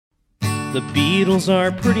The Beatles are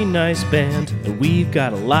a pretty nice band, and we've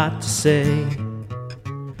got a lot to say.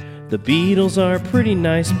 The Beatles are a pretty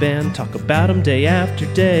nice band, talk about them day after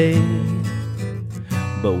day.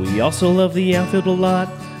 But we also love the outfield a lot,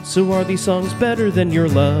 so are these songs better than your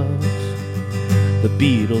love? The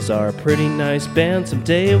Beatles are a pretty nice band,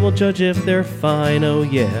 someday we'll judge if they're fine, oh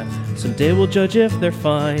yeah, someday we'll judge if they're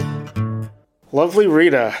fine. Lovely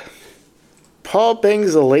Rita. Paul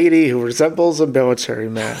bangs a lady who resembles a military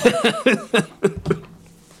man.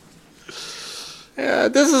 Yeah,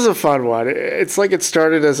 this is a fun one. It's like it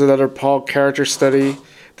started as another Paul character study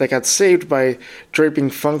that got saved by draping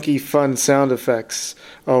funky, fun sound effects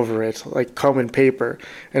over it, like comb and paper,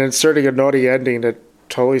 and inserting a naughty ending that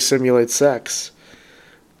totally simulates sex.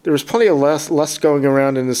 There was plenty of lust going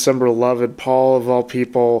around in December Love, and Paul, of all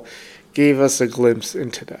people, gave us a glimpse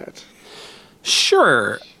into that.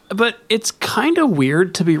 Sure. But it's kind of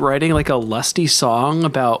weird to be writing like a lusty song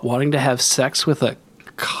about wanting to have sex with a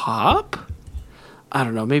cop. I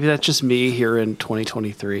don't know. Maybe that's just me here in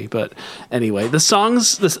 2023. But anyway, the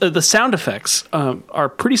songs, the sound effects are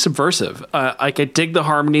pretty subversive. I dig the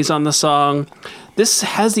harmonies on the song. This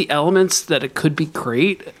has the elements that it could be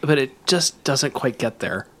great, but it just doesn't quite get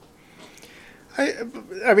there.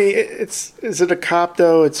 I mean, is it a cop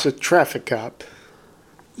though? It's a traffic cop.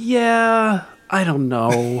 Yeah. I don't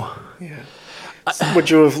know. Yeah. Would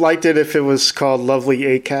you have liked it if it was called Lovely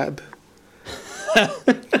A-Cab?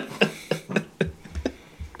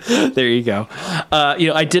 There you go.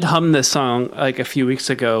 I did hum this song like a few weeks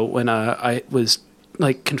ago when I was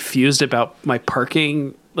like confused about my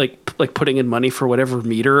parking, like putting in money for whatever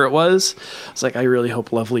meter it was. It's like, I really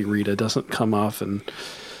hope Lovely Rita doesn't come off and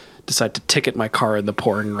decide to ticket my car in the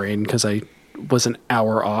pouring rain because I was an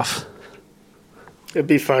hour off. It'd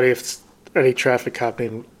be funny if any traffic cop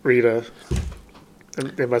named Rita,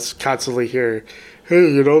 and they must constantly hear, "Hey,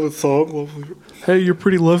 you know the song? Hey, you're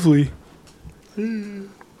pretty lovely."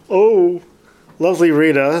 Oh, Lovely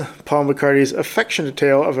Rita, Paul McCartney's affectionate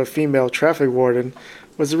tale of a female traffic warden,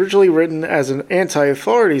 was originally written as an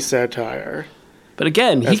anti-authority satire. But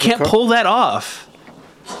again, he can't pull that off.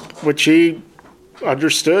 Which he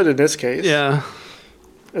understood in this case. Yeah.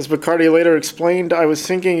 As McCartney later explained, I was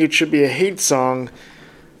thinking it should be a hate song,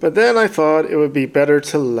 but then I thought it would be better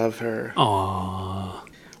to love her. Aww.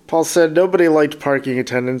 Paul said nobody liked parking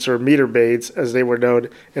attendants or meter maids, as they were known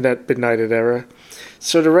in that benighted era.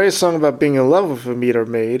 So to write a song about being in love with a meter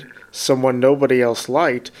maid, someone nobody else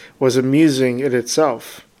liked, was amusing in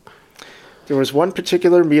itself. There was one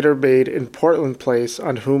particular meter maid in Portland Place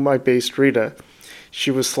on whom I based Rita. She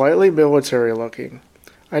was slightly military-looking.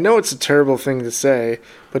 I know it's a terrible thing to say,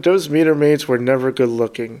 but those meter maids were never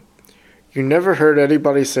good-looking. You never heard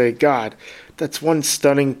anybody say, "God, that's one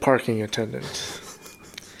stunning parking attendant."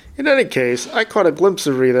 In any case, I caught a glimpse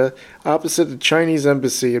of Rita opposite the Chinese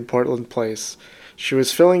embassy in Portland Place. She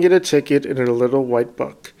was filling in a ticket in her little white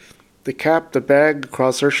book. The cap, the bag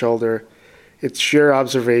across her shoulder. It's sheer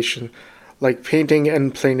observation, like painting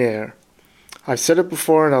en plein air. I've said it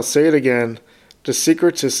before and I'll say it again. The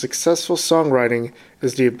secret to successful songwriting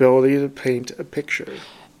is the ability to paint a picture.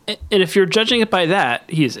 And if you're judging it by that,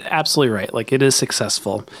 he's absolutely right. Like, it is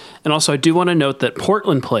successful. And also, I do want to note that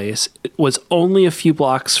Portland Place was only a few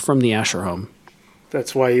blocks from the Asher home.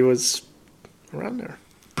 That's why he was around there.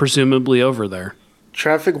 Presumably over there.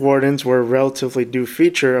 Traffic wardens were a relatively new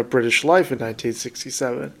feature of British life in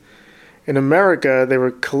 1967. In America, they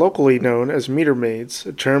were colloquially known as meter maids,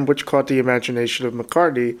 a term which caught the imagination of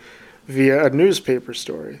McCartney via a newspaper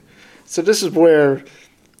story. So this is where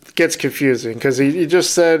it gets confusing, because he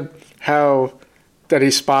just said that he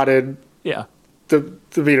spotted the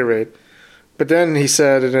meter maid. But then he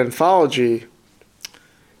said in an anthology,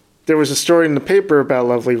 there was a story in the paper about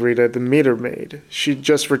Lovely Rita, the meter maid. She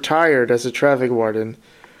just retired as a traffic warden.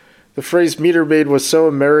 The phrase meter maid was so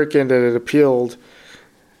American that it appealed,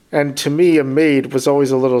 and to me a maid was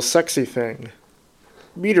always a little sexy thing.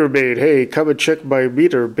 Meter maid, hey, come and check my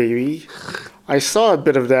meter, baby. I saw a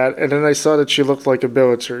bit of that, and then I saw that she looked like a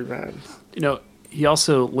military man. You know, he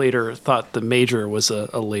also later thought the major was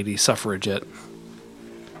a lady suffragette.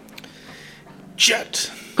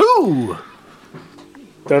 Jet. Ooh!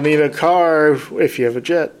 Don't need a car if you have a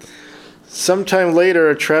jet. Sometime later,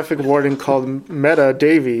 a traffic warden called Meta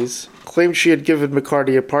Davies claimed she had given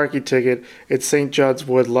McCartney a parking ticket at St. John's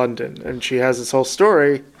Wood, London, and she has this whole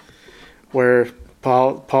story where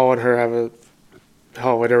Paul and her have a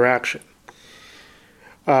whole interaction.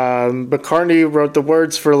 McCartney wrote the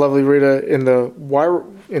words for Lovely Rita in the WIRRAL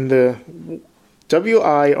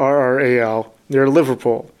near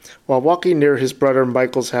Liverpool while walking near his brother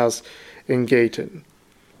Michael's house in Gayton.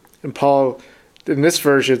 And Paul In this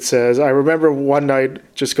version, it says, I remember one night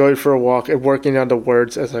just going for a walk and working on the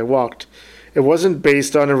words as I walked. It wasn't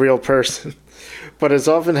based on a real person, but as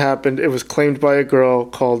often happened, it was claimed by a girl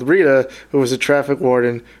called Rita, who was a traffic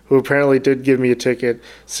warden, who apparently did give me a ticket,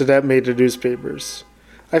 so that made the newspapers.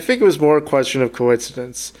 I think it was more a question of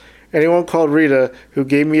coincidence. Anyone called Rita who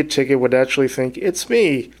gave me a ticket would actually think, it's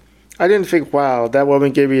me. I didn't think, wow, that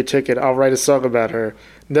woman gave me a ticket, I'll write a song about her.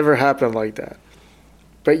 Never happened like that.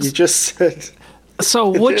 But you just said... So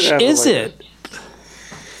which is it?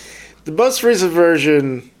 The most recent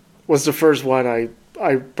version was the first one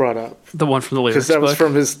I brought up. The one from the lyrics book? Because that was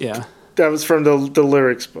from his... Yeah. That was from the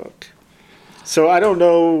lyrics book. So I don't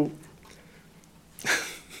know...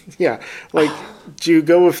 yeah, like, do you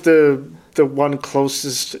go with the one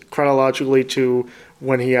closest chronologically to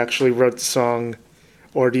when he actually wrote the song,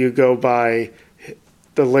 or do you go by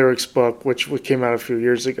the lyrics book, which came out a few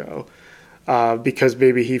years ago? Because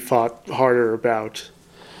maybe he thought harder about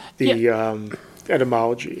the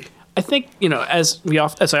etymology. I think,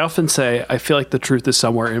 as I often say, I feel like the truth is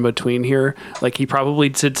somewhere in between here. Like, he probably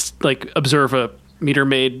did observe a meter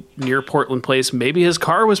maid near Portland Place. Maybe his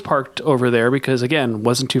car was parked over there because, again,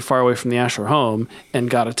 wasn't too far away from the Asher home and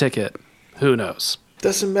got a ticket. Who knows?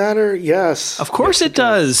 Doesn't matter. Yes, of course it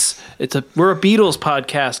does. We're a Beatles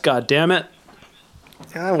podcast. God damn it!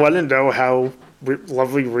 I want to know how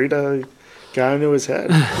lovely Rita got into his head.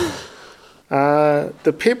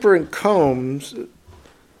 The paper and combs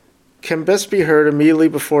can best be heard immediately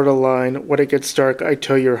before the line, when it gets dark, I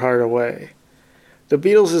tow your heart away. The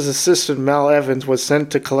Beatles' assistant Mal Evans was sent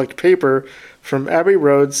to collect paper from Abbey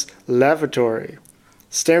Road's lavatory.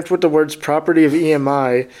 Stamped with the words property of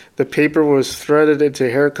EMI, the paper was threaded into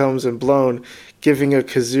hair combs and blown, giving a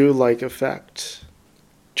kazoo-like effect.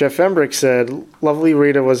 Jeff Emmerich said, Lovely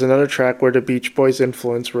Rita was another track where the Beach Boys'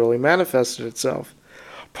 influence really manifested itself.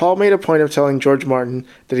 Paul made a point of telling George Martin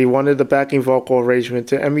that he wanted the backing vocal arrangement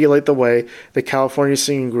to emulate the way the California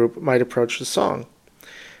singing group might approach the song.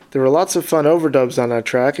 There were lots of fun overdubs on that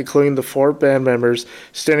track, including the 4 band members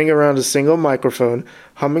standing around a single microphone,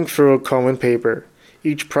 humming through a comb and paper.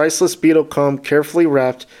 Each priceless Beatle comb carefully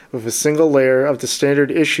wrapped with a single layer of the standard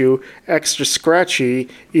issue, extra scratchy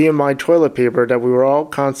EMI toilet paper that we were all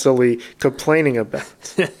constantly complaining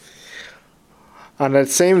about. On that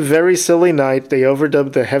same very silly night, they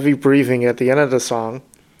overdubbed the heavy breathing at the end of the song,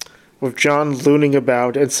 with John looning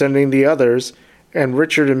about and sending the others, and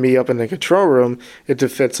Richard and me up in the control room, into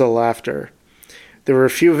fits of laughter. There were a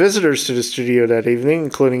few visitors to the studio that evening,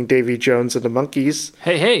 including Davy Jones and the Monkees.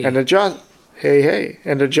 Hey. And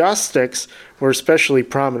the Joss Sticks were especially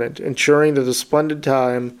prominent, ensuring that a splendid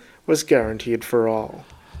time was guaranteed for all.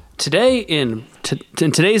 Today, in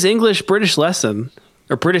today's British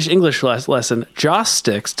English lesson, joss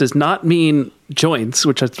sticks does not mean joints,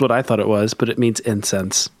 which is what I thought it was, but it means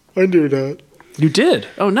incense. I knew that. You did?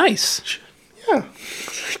 Oh, nice. Yeah.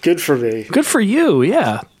 Good for me. Good for you,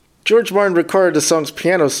 yeah. George Martin recorded the song's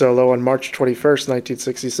piano solo on March 21st,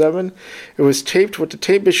 1967. It was taped with the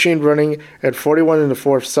tape machine running at 41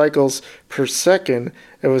 1/4 cycles per second.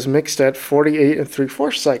 It was mixed at 48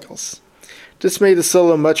 3/4 cycles. This made the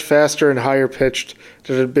solo much faster and higher pitched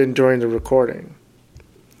than it had been during the recording.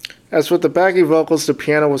 As with the backing vocals, the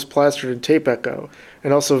piano was plastered in tape echo,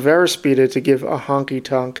 and also varispeeded to give a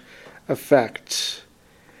honky-tonk effect.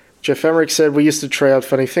 Jeff Emmerich said, we used to try out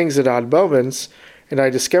funny things at odd moments, and I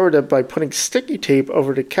discovered that by putting sticky tape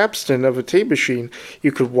over the capstan of a tape machine,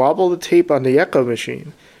 you could wobble the tape on the echo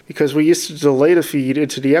machine, because we used to delay the feed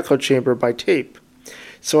into the echo chamber by tape.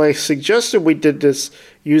 So I suggested we did this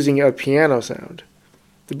using a piano sound.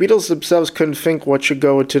 The Beatles themselves couldn't think what should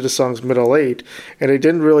go into the song's middle eight, and they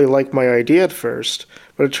didn't really like my idea at first,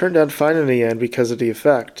 but it turned out fine in the end because of the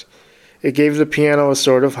effect. It gave the piano a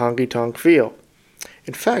sort of honky-tonk feel.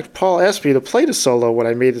 In fact, Paul asked me to play the solo when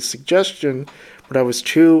I made the suggestion, but I was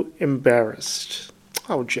too embarrassed.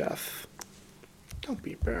 Oh, Jeff. Don't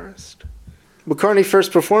be embarrassed. McCartney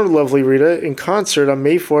first performed Lovely Rita in concert on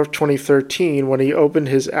May 4th, 2013, when he opened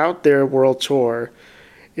his Out There World Tour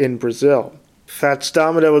in Brazil. Fats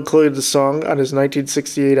Domino included the song on his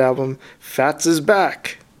 1968 album, Fats is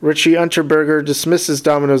Back. Richie Unterberger dismisses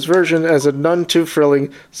Domino's version as a none too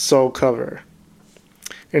thrilling soul cover.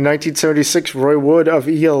 In 1976, Roy Wood of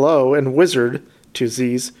ELO and Wizard, 2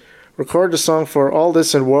 Z's, recorded a song for All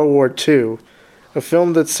This in World War II, a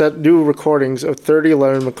film that set new recordings of 30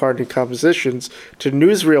 Lennon McCartney compositions to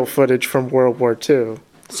newsreel footage from World War II.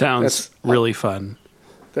 Sounds really fun.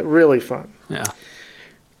 Really fun. Yeah.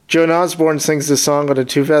 Joan Osborne sings the song on the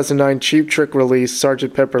 2009 Cheap Trick release,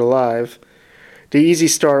 Sgt. Pepper Live. The Easy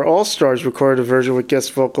Star All-Stars recorded a version with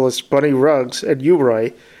guest vocalist Bunny Ruggs and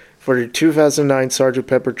U-Roy. for the 2009 Sgt.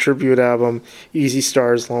 Pepper tribute album, Easy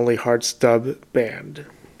Star's Lonely Hearts Dub Band.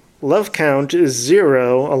 Love count is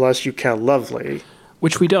 0 unless you count Lovely.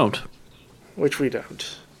 Which we don't.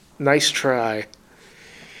 Nice try.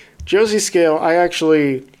 Josie scale, I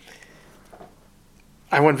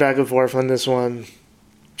went back and forth on this one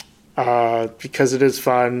because it is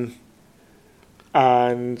fun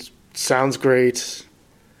and sounds great.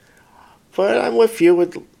 But I'm with you.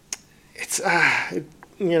 It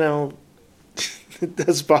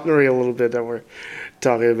does bother me a little bit that we're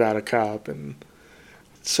talking about a cop, and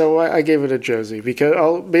so I gave it a Josie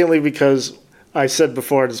mainly because I said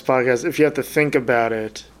before in this podcast, if you have to think about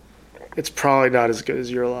it, it's probably not as good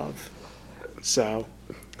as Your Love. So,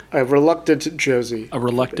 a reluctant Josie. A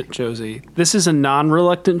reluctant Josie. This is a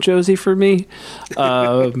non-reluctant Josie for me.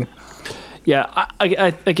 Yeah,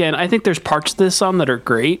 I think there's parts of this song that are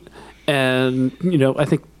great, and I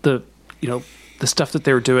think the stuff that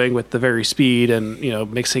they were doing with the very speed and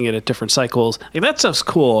mixing it at different cycles, like, that stuff's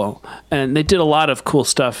cool, and they did a lot of cool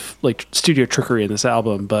stuff like studio trickery in this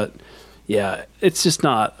album. But yeah, it's just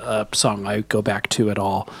not a song I go back to at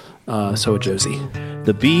all. So a Josie.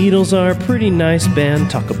 The Beatles are a pretty nice band,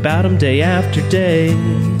 talk about them day after day.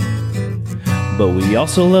 But we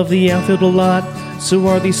also love the outfield a lot, so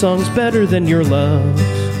are these songs better than Your Love?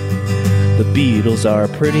 The Beatles are a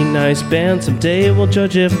pretty nice band, someday we'll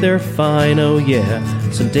judge if they're fine, oh yeah,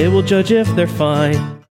 someday we'll judge if they're fine.